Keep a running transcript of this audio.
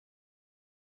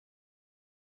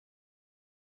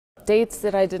Dates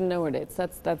that I didn't know were dates.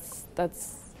 That's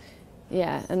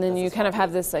yeah. And then you kind of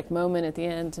have this like moment at the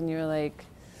end, and you're like,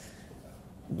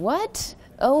 what?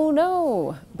 Oh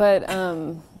no! But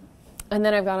and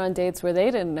then I've gone on dates where they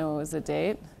didn't know it was a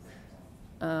date,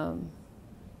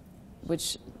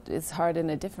 which is hard in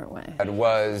a different way. It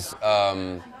was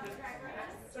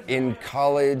in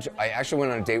college. I actually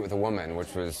went on a date with a woman,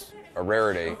 which was a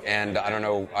rarity. And I don't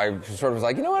know. I sort of was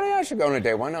like, you know what? I should go on a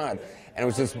date. Why not? And it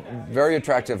was this very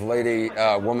attractive lady,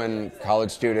 woman,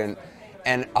 college student.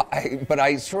 And but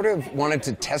I sort of wanted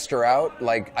to test her out.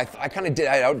 Like, I kind of did.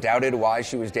 I doubted why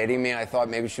she was dating me. I thought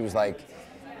maybe she was like,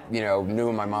 you know, knew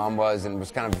who my mom was and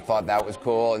was kind of thought that was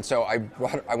cool. And so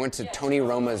I went to Tony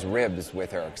Roma's Ribs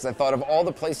with her because I thought of all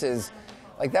the places,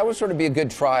 like that would sort of be a good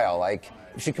trial. Like,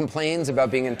 if she complains about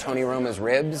being in Tony Roma's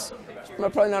Ribs, she's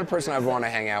probably not a person I'd want to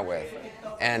hang out with.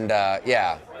 And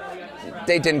yeah,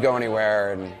 date didn't go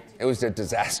anywhere, and it was a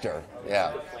disaster.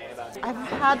 Yeah. I've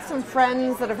had some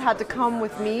friends that have had to come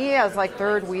with me as like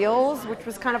third wheels, which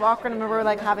was kind of awkward. I remember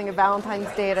like having a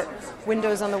Valentine's date at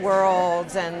Windows on the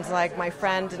World, and like my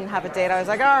friend didn't have a date. I was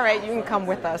like, all right, you can come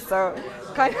with us. So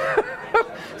kind of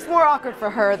it's more awkward for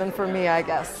her than for me, I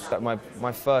guess.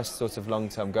 My first sort of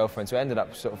long-term girlfriend, so it ended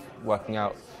up sort of working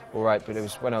out all right, but it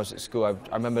was when I was at school.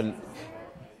 I remember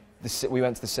we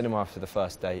went to the cinema after the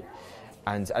first date,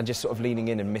 and just sort of leaning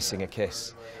in and missing a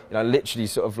kiss. You know, literally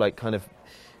sort of like kind of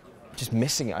just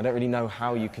missing it. I don't really know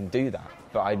how you can do that,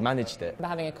 but I managed it.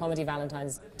 Having a comedy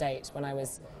Valentine's date when I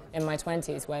was in my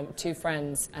 20s, where two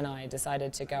friends and I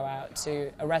decided to go out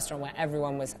to a restaurant where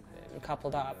everyone was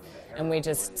coupled up, and we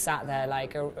just sat there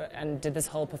like and did this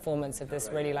whole performance of this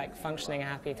really like functioning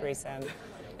happy threesome,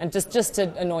 and just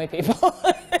to annoy people.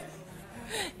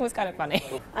 It was kind of funny.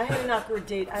 I had an awkward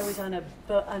date. I was on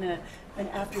an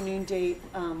afternoon date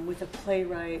with a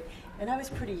playwright, and I was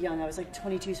pretty young. I was like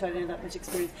 22, so I didn't have that much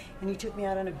experience. And he took me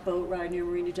out on a boat ride near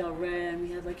Marina del Rey, and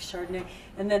we had like Chardonnay.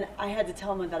 And then I had to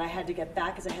tell him that I had to get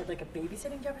back because I had like a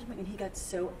babysitting job or something. And he got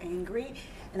so angry,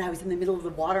 and I was in the middle of the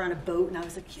water on a boat, and I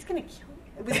was like, he's gonna kill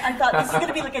me. I thought this is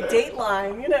gonna be like a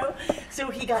Dateline, you know. So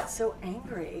he got so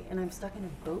angry, and I'm stuck in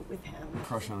a boat with him.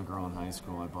 Crush on a girl in high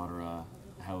school. I bought her a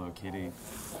Hello Kitty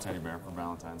teddy bear for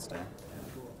Valentine's Day,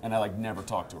 and I like never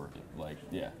talked to her. Like,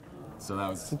 yeah. So that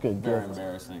was very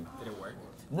embarrassing. Did it work?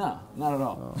 No, not at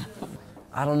all. Oh.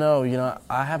 I don't know, you know,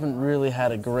 I haven't really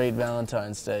had a great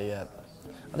Valentine's Day yet.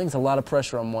 I think it's a lot of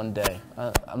pressure on one day.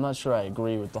 I'm not sure I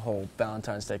agree with the whole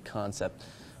Valentine's Day concept.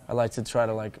 I like to try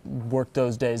to like work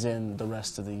those days in the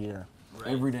rest of the year.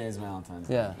 Every day is Valentine's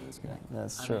Day. Yeah,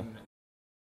 that's true.